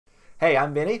Hey,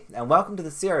 I'm Benny, and welcome to the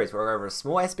series where I go over a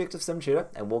small aspect of SimTutor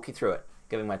and walk you through it,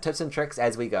 giving my tips and tricks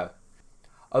as we go.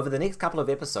 Over the next couple of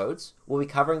episodes, we'll be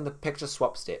covering the picture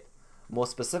swap step, more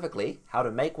specifically, how to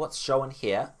make what's shown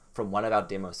here from one of our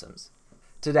demo sims.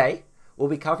 Today, we'll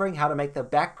be covering how to make the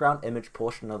background image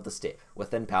portion of the step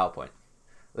within PowerPoint.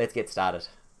 Let's get started.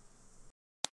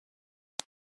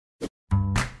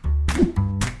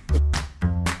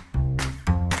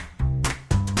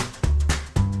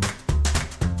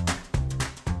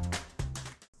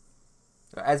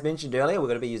 As mentioned earlier, we're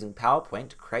going to be using PowerPoint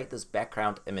to create this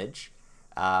background image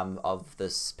of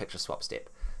this picture swap step.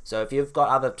 So if you've got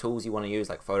other tools you want to use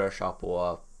like Photoshop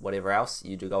or whatever else,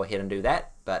 you do go ahead and do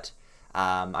that, but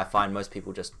I find most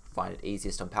people just find it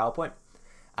easiest on PowerPoint.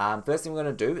 First thing we're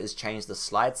going to do is change the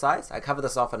slide size. I covered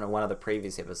this off in one of the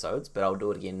previous episodes, but I'll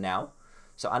do it again now.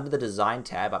 So under the Design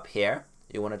tab up here,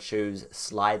 you want to choose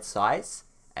Slide Size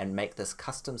and make this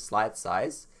custom slide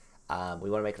size. We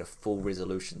want to make it a full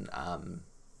resolution,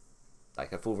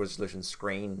 like a full resolution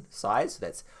screen size. So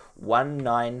that's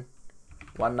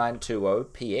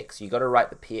 1920px. You got to write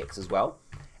the px as well,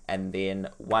 and then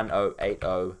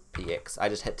 1080px. I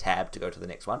just hit tab to go to the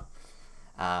next one,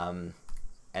 and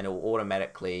it will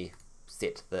automatically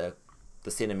set the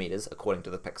centimeters according to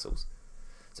the pixels.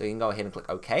 So you can go ahead and click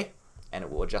OK, and it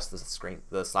will adjust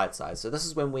the slide size. So this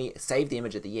is when we save the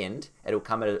image at the end. It will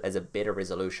come as a better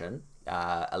resolution,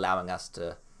 allowing us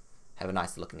to have a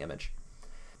nice looking image.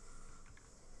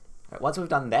 Right, once we've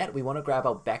done that, we want to grab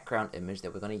our background image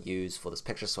that we're going to use for this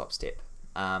picture swap step.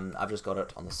 I've just got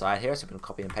it on the side here, so we can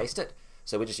copy and paste it.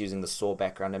 So we're just using the saw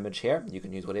background image here. You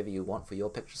can use whatever you want for your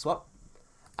picture swap.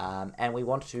 And we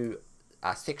want to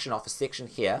section off a section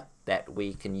here that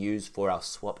we can use for our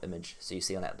swap image. So you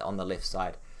see on the left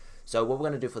side. So what we're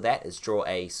going to do for that is draw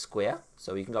a square.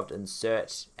 So you can go up to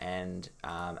Insert and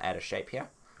add a shape here,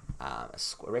 a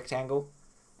rectangle,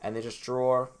 and then just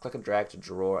click and drag to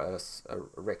draw a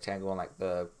rectangle on like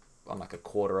a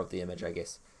quarter of the image, I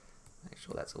guess. Make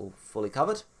sure that's all fully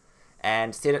covered,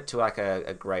 and set it to like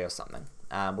a gray or something.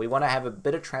 We want to have a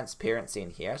bit of transparency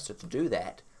in here. So to do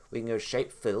that, we can go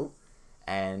Shape Fill,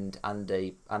 and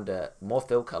under More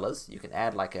Fill Colors, you can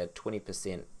add like a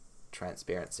 20%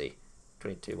 transparency.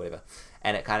 22, whatever,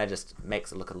 and it kind of just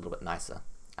makes it look a little bit nicer.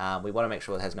 We want to make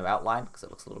sure it has no outline because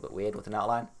it looks a little bit weird with an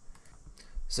outline.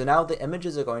 So now the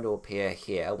images are going to appear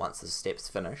here once the step's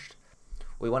finished.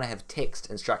 We want to have text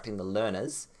instructing the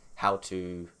learners how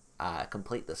to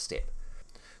complete this step.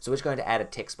 So we're just going to add a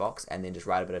text box and then just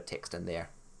write a bit of text in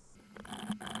there.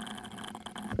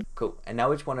 Cool. And now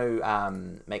we just want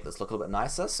to make this look a little bit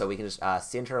nicer, so we can just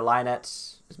center align it,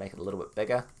 just make it a little bit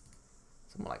bigger,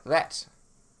 something like that.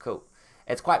 Cool.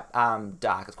 It's quite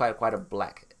dark. It's quite a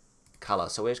black color.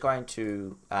 So we're just going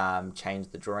to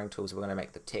change the drawing tools. We're going to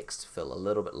make the text fill a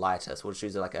little bit lighter. So we'll just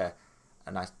use like a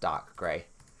nice dark gray,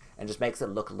 and just makes it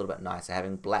look a little bit nicer.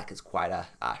 Having black is quite a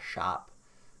sharp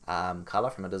color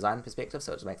from a design perspective,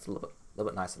 so it just makes it a little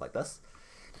bit nicer like this.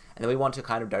 And then we want to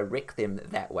kind of direct them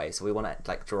that way. So we want to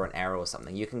like draw an arrow or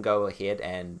something. You can go ahead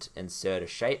and insert a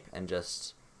shape and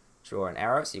just draw an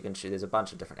arrow. So you can choose. There's a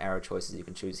bunch of different arrow choices you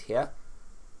can choose here.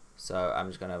 So I'm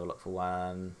just going to have a look for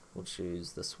one. We'll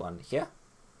choose this one here.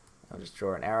 I'll just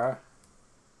draw an arrow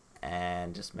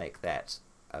and just make that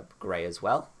a gray as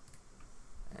well,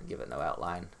 and give it no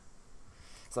outline.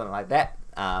 Something like that.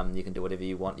 You can do whatever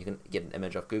you want. You can get an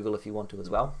image off Google if you want to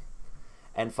as well.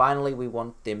 And finally, we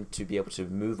want them to be able to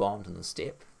move on to the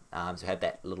step. So have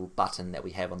that little button that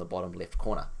we have on the bottom left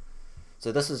corner.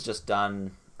 So this is just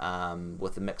done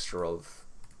with a mixture of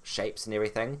shapes and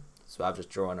everything. So I've just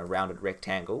drawn a rounded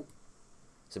rectangle.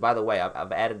 So by the way,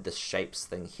 I've added this shapes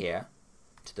thing here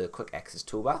to the quick access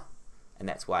toolbar, and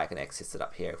that's why I can access it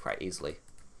up here quite easily.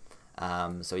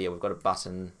 So yeah, we've got a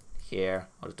button here.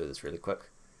 I'll just do this really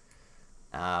quick.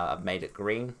 I've made it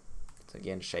green. So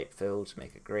again, shape fill to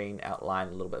make it green, outline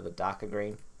a little bit of a darker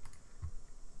green.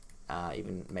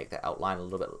 Even make that outline a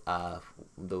little bit,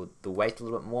 the weight a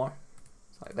little bit more,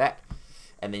 so like that.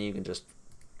 And then you can just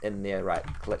in there right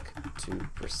click to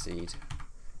proceed,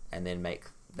 and then make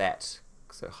that,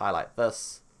 so highlight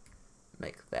this,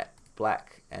 make that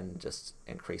black, and just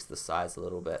increase the size a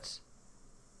little bit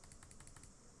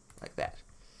like that.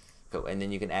 Cool. And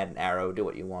then you can add an arrow, do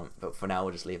what you want, but for now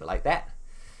we'll just leave it like that.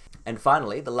 And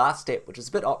finally, the last step, which is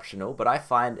a bit optional, but I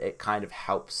find it kind of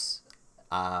helps,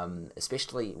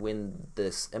 especially when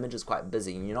this image is quite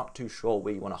busy and you're not too sure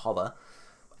where you want to hover.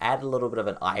 Add a little bit of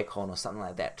an icon or something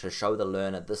like that to show the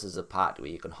learner this is a part where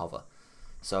you can hover.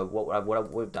 So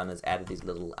what we've done is added these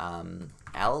little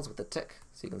L's with the tick,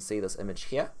 so you can see this image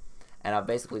here, and I've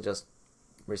basically just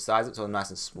resize it so it's nice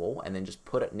and small, and then just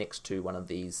put it next to one of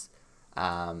these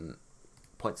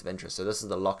points of interest. So this is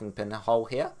the locking pin hole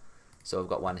here. So we've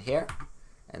got one here,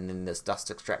 and then this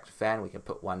dust extractor fan, we can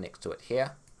put one next to it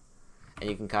here. And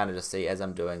you can kind of just see as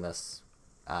I'm doing this,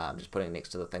 just putting it next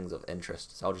to the things of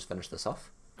interest. So I'll just finish this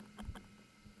off.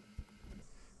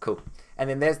 Cool. And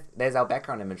then there's our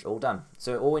background image all done.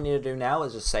 So all we need to do now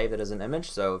is just save it as an image.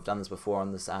 So I've done this before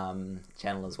on this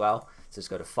channel as well. So just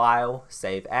go to File,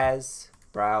 Save As,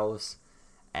 Browse,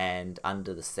 and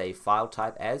under the Save File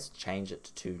Type As, change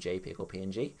it to JPEG or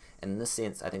PNG. In this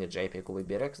sense, I think a JPEG will be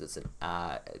better because it's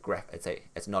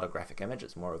it's not a graphic image.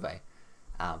 It's more of a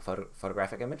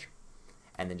photographic image.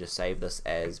 And then just save this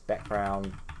as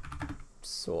background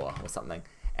saw or something,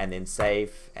 and then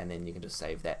save, and then you can just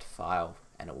save that file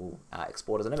and it will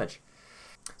export as an image.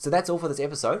 So that's all for this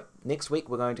episode. Next week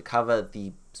we're going to cover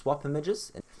the swap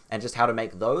images and just how to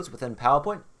make those within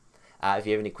PowerPoint. If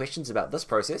you have any questions about this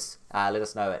process, let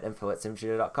us know at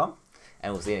info@simtutor.com,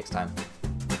 and we'll see you next time.